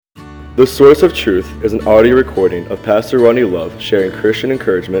The Source of Truth is an audio recording of Pastor Ronnie Love sharing Christian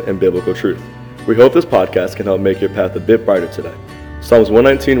encouragement and biblical truth. We hope this podcast can help make your path a bit brighter today. Psalms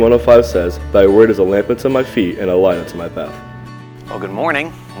 119:105 says, "Thy word is a lamp unto my feet and a light unto my path." Well, good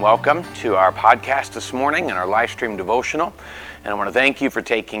morning. Welcome to our podcast this morning and our live stream devotional. And I want to thank you for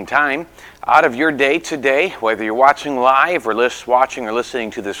taking time out of your day today, whether you're watching live or watching or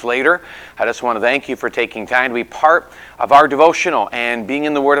listening to this later. I just want to thank you for taking time to be part of our devotional and being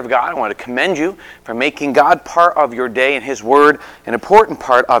in the Word of God. I want to commend you for making God part of your day and His Word an important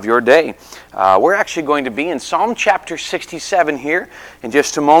part of your day. We're actually going to be in Psalm chapter 67 here in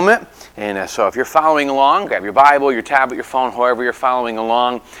just a moment. And so if you're following along, grab your Bible, your tablet, your phone, however you're following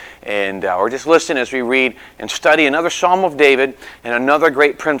along, and or just listen as we read and study another Psalm of David and another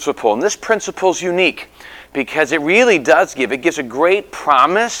great principle. And this principle is unique because it really gives a great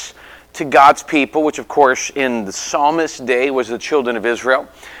promise to God's people, which of course in the psalmist's day was the children of Israel.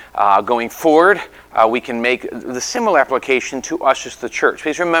 Going forward, we can make the similar application to us as the church.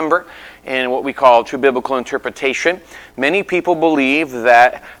 Please remember, in what we call true biblical interpretation, many people believe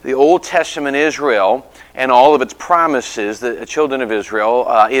that the Old Testament Israel and all of its promises, the children of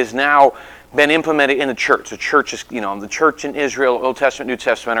Israel, is now been implemented in the church. The church is, the church in Israel, Old Testament, New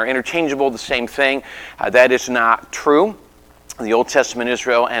Testament are interchangeable, the same thing. That is not true. The Old Testament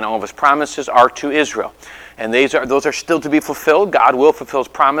Israel and all of His promises are to Israel. And those are still to be fulfilled. God will fulfill His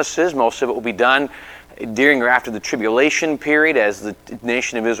promises. Most of it will be done during or after the tribulation period as the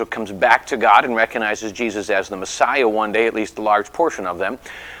nation of Israel comes back to God and recognizes Jesus as the Messiah one day, at least a large portion of them.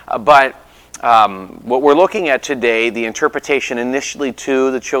 But what we're looking at today, the interpretation initially to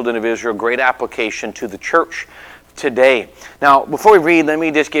the children of Israel, great application to the church today. Now, before we read, let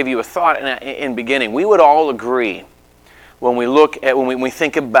me just give you a thought in beginning. We would all agree when we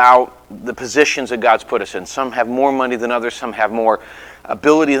think about the positions that God's put us in. Some have more money than others, some have more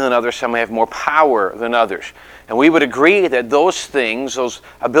ability than others, some have more power than others. And we would agree that those things, those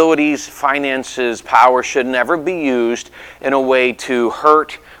abilities, finances, power, should never be used in a way to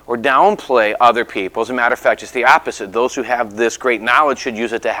hurt or downplay other people. As a matter of fact, it's the opposite. Those who have this great knowledge should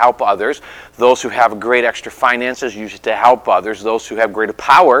use it to help others. Those who have great extra finances use it to help others. Those who have greater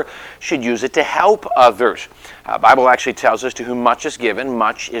power should use it to help others. The Bible actually tells us to whom much is given,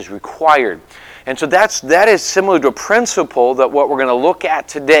 much is required. And so that is similar to a principle that what we're going to look at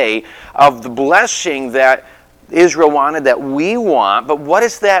today of the blessing that Israel wanted, that we want. But what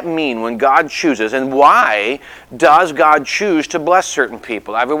does that mean when God chooses? And why does God choose to bless certain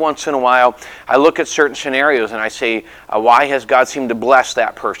people? Every once in a while, I look at certain scenarios and I say, why has God seemed to bless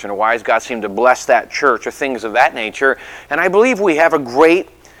that person? Or why has God seemed to bless that church? Or things of that nature. And I believe we have a great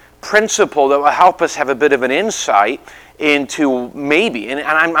principle that will help us have a bit of an insight into maybe, and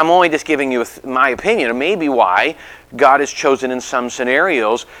I'm only just giving you my opinion, maybe why God has chosen in some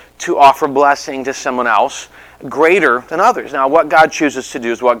scenarios to offer blessing to someone else greater than others. Now, what God chooses to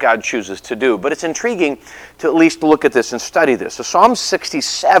do is what God chooses to do, but it's intriguing to at least look at this and study this. So Psalm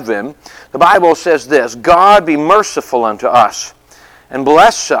 67, the Bible says this, "God be merciful unto us, and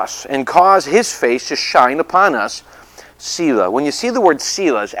bless us, and cause His face to shine upon us, Selah." When you see the word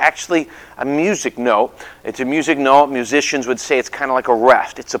Selah, it's actually a music note. It's a music note. Musicians would say it's kind of like a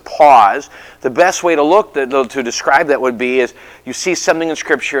rest. It's a pause. The best way to describe that would be is you see something in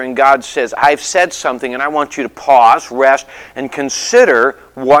Scripture and God says, "I've said something and I want you to pause, rest, and consider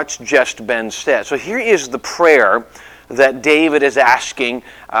what's just been said." So here is the prayer that David is asking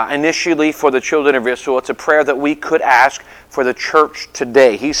initially for the children of Israel. It's a prayer that we could ask for the church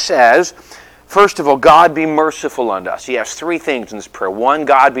today. He says, first of all, God be merciful unto us. He has three things in this prayer. One,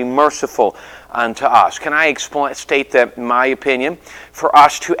 God be merciful unto us. Can I state that, in my opinion, for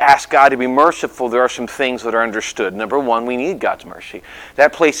us to ask God to be merciful, there are some things that are understood. Number one, we need God's mercy.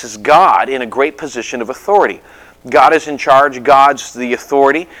 That places God in a great position of authority. God is in charge, God's the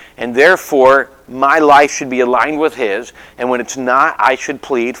authority, and therefore my life should be aligned with His, and when it's not, I should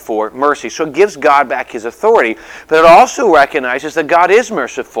plead for mercy. So it gives God back His authority, but it also recognizes that God is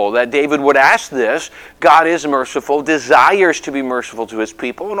merciful, that David would ask this, God is merciful, desires to be merciful to His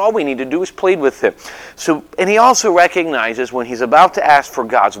people, and all we need to do is plead with Him. And he also recognizes when he's about to ask for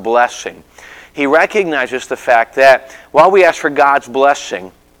God's blessing, he recognizes the fact that while we ask for God's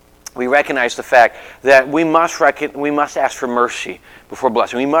blessing, we recognize the fact that we must ask for mercy before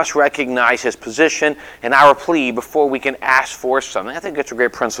blessing. We must recognize His position and our plea before we can ask for something. I think it's a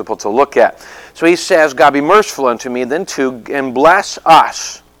great principle to look at. So he says, God be merciful unto me, then and bless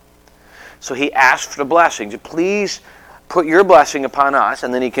us. So he asks for the blessing. Please put your blessing upon us,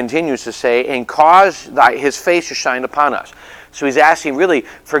 and then he continues to say, and cause his face to shine upon us. So he's asking really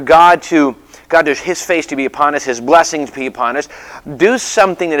for God to his face to be upon us, his blessing to be upon us. Do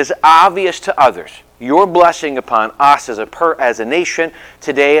something that is obvious to others. Your blessing upon us as a nation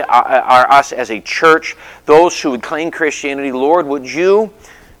today, are us as a church, those who would claim Christianity. Lord, would you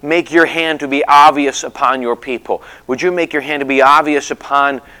make your hand to be obvious upon your people? Would you make your hand to be obvious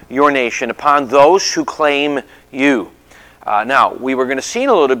upon your nation, upon those who claim you? Now, we were going to see in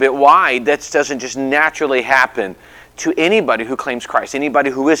a little bit why that doesn't just naturally happen to anybody who claims Christ, anybody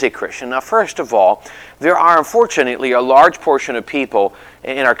who is a Christian. Now, first of all, there are unfortunately a large portion of people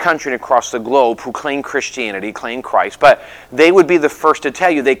in our country and across the globe who claim Christianity, claim Christ, but they would be the first to tell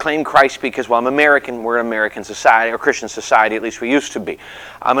you they claim Christ because, well, I'm American, we're an American society, or Christian society, at least we used to be.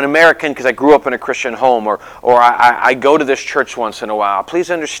 I'm an American because I grew up in a Christian home, or I go to this church once in a while. Please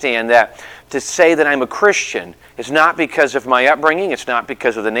understand that to say that I'm a Christian is not because of my upbringing, it's not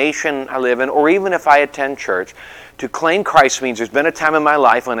because of the nation I live in, or even if I attend church. To claim Christ means there's been a time in my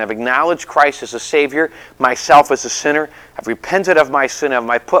life when I've acknowledged Christ as a Savior, myself as a sinner, I've repented of my sin,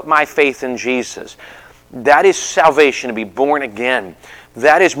 I've put my faith in Jesus. That is salvation, to be born again.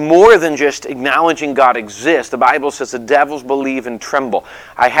 That is more than just acknowledging God exists. The Bible says the devils believe and tremble.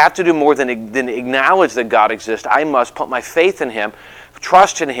 I have to do more than acknowledge that God exists. I must put my faith in Him,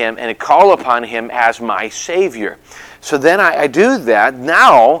 trust in Him, and call upon Him as my Savior. So then I do that.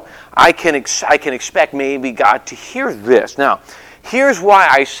 Now I can expect maybe God to hear this. Now, here's why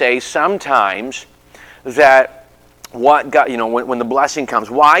I say sometimes that what God, when the blessing comes,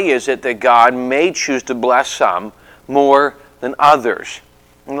 why is it that God may choose to bless some more than others?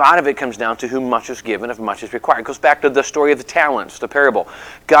 A lot of it comes down to whom much is given, of much is required. It goes back to the story of the talents, the parable.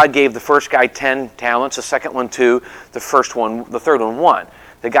 God gave the first guy 10 talents, the second one 2, the third one 1.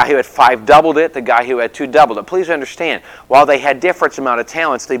 The guy who had 5 doubled it, the guy who had 2 doubled it. Please understand, while they had different amount of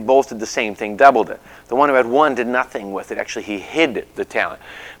talents, they both did the same thing, doubled it. The one who had 1 did nothing with it. Actually, he hid the talent.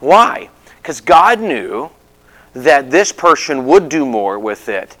 Why? Because God knew that this person would do more with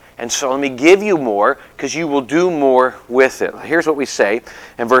it. And so let me give you more, because you will do more with it. Here's what we say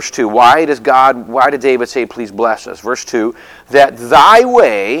in verse 2. Why did David say, please bless us? Verse 2, that thy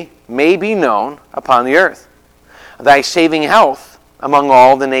way may be known upon the earth, thy saving health among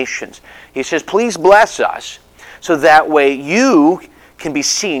all the nations. He says, please bless us, so that way you can be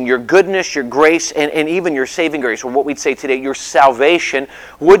seen, your goodness, your grace, and even your saving grace, or what we'd say today, your salvation,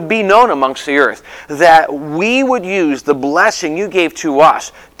 would be known amongst the earth. That we would use the blessing you gave to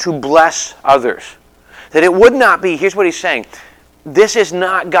us to bless others. That it would not be, here's what he's saying, this is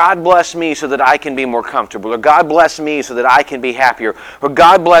not God bless me so that I can be more comfortable, or God bless me so that I can be happier, or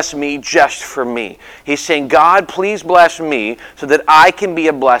God bless me just for me. He's saying, God, please bless me so that I can be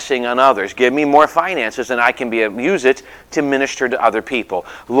a blessing on others. Give me more finances and I can use it to minister to other people.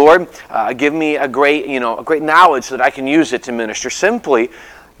 Lord, give me a great knowledge so that I can use it to minister. Simply,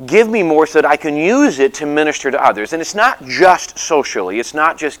 give me more so that I can use it to minister to others. And it's not just socially. It's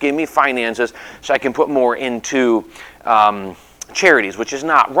not just give me finances so I can put more into charities, which is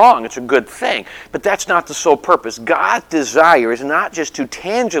not wrong. It's a good thing. But that's not the sole purpose. God's desire is not just to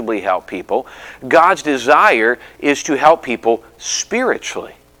tangibly help people. God's desire is to help people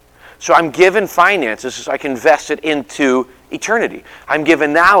spiritually. So I'm given finances so I can invest it into eternity. I'm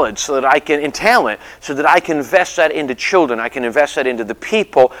given knowledge and talent so that I can invest that into children. I can invest that into the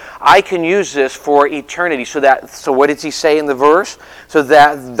people. I can use this for eternity. So what does he say in the verse? So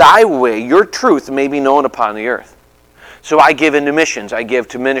that thy way, your truth, may be known upon the earth. So I give into missions, I give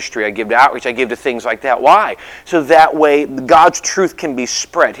to ministry, I give to outreach, I give to things like that. Why? So that way God's truth can be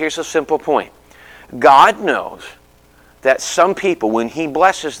spread. Here's a simple point. God knows that some people, when He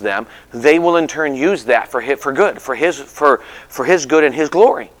blesses them, they will in turn use that for good, for His good and His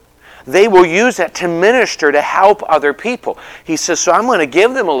glory. They will use that to minister, to help other people. He says, so I'm going to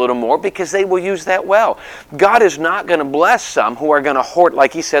give them a little more because they will use that well. God is not going to bless some who are going to hoard,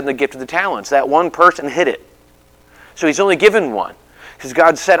 like He said in the gift of the talents. That one person hid it. So He's only given one. Because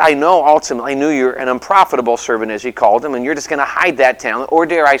God said, I knew you're an unprofitable servant, as He called him, and you're just going to hide that talent. Or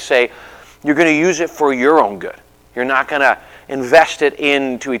dare I say, you're going to use it for your own good. You're not going to invest it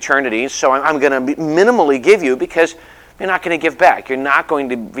into eternity. So I'm going to minimally give you because you're not going to give back. You're not going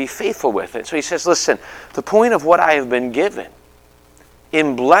to be faithful with it. So He says, listen, the point of what I have been given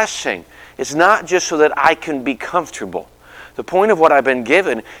in blessing is not just so that I can be comfortable. The point of what I've been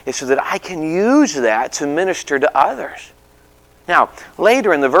given is so that I can use that to minister to others. Now,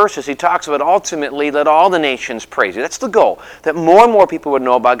 later in the verses, he talks about ultimately let all the nations praise you. That's the goal, that more and more people would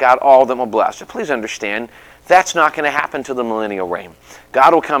know about God, all of them will bless. So please understand, That's not going to happen till the millennial reign.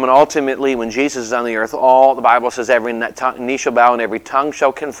 God will come, and ultimately, when Jesus is on the earth, all the Bible says every knee shall bow and every tongue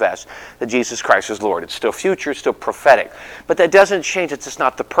shall confess that Jesus Christ is Lord. It's still future, it's still prophetic. But that doesn't change. It's just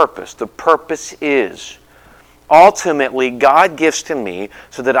not the purpose. The purpose is ultimately God gives to me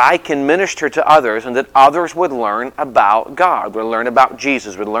so that I can minister to others and that others would learn about God, would learn about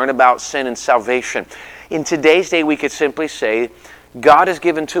Jesus, would learn about sin and salvation. In today's day, we could simply say, God has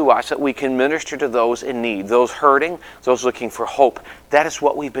given to us that we can minister to those in need, those hurting, those looking for hope. That is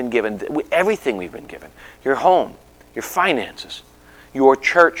what we've been given, everything we've been given. Your home, your finances, your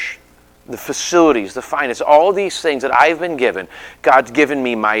church, the facilities, the finance, all these things that I've been given. God's given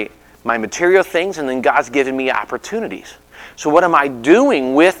me my material things, and then God's given me opportunities. So what am I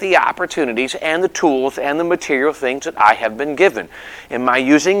doing with the opportunities and the tools and the material things that I have been given? Am I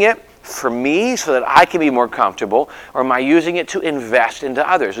using it for me so that I can be more comfortable, or am I using it to invest into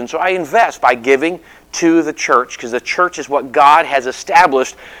others? And so I invest by giving to the church, because the church is what God has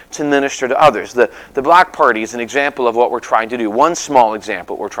established to minister to others. The Block Party is an example of what we're trying to do. One small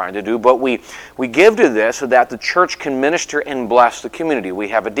example we're trying to do, but we give to this so that the church can minister and bless the community. We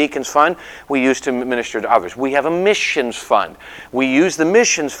have a deacons fund we use to minister to others. We have a missions fund. We use the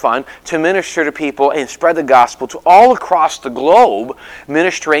missions fund to minister to people and spread the gospel to all across the globe,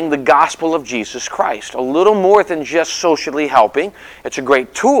 ministering the gospel of Jesus Christ. A little more than just socially helping. It's a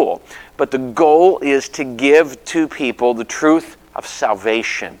great tool. But the goal is to give to people the truth of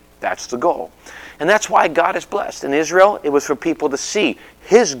salvation. That's the goal. And that's why God is blessed. In Israel, it was for people to see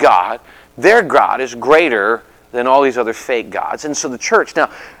His God, their God, is greater than all these other fake gods. And so the church, now,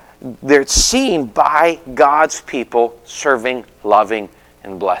 they're seen by God's people serving, loving,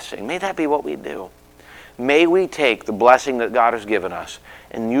 and blessing. May that be what we do. May we take the blessing that God has given us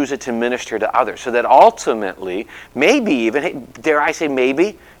and use it to minister to others, so that ultimately, maybe even, dare I say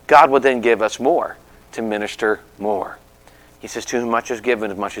maybe, God will then give us more to minister more. He says, too much is given,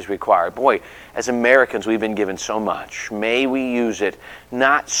 as much is required. Boy, as Americans, we've been given so much. May we use it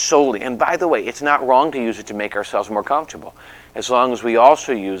not solely. And by the way, it's not wrong to use it to make ourselves more comfortable, as long as we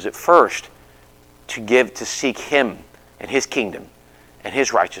also use it first to seek Him and His kingdom and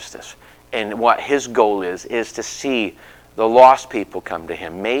His righteousness. And what His goal is to see the lost people come to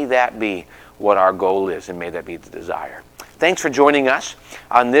Him. May that be what our goal is, and may that be the desire. Thanks for joining us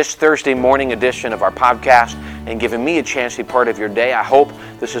on this Thursday morning edition of our podcast and giving me a chance to be part of your day. I hope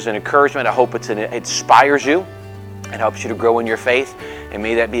this is an encouragement. I hope it inspires you and helps you to grow in your faith. And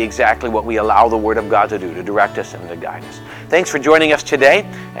may that be exactly what we allow the Word of God to do, to direct us and to guide us. Thanks for joining us today,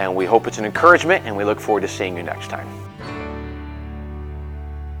 and we hope it's an encouragement, and we look forward to seeing you next time.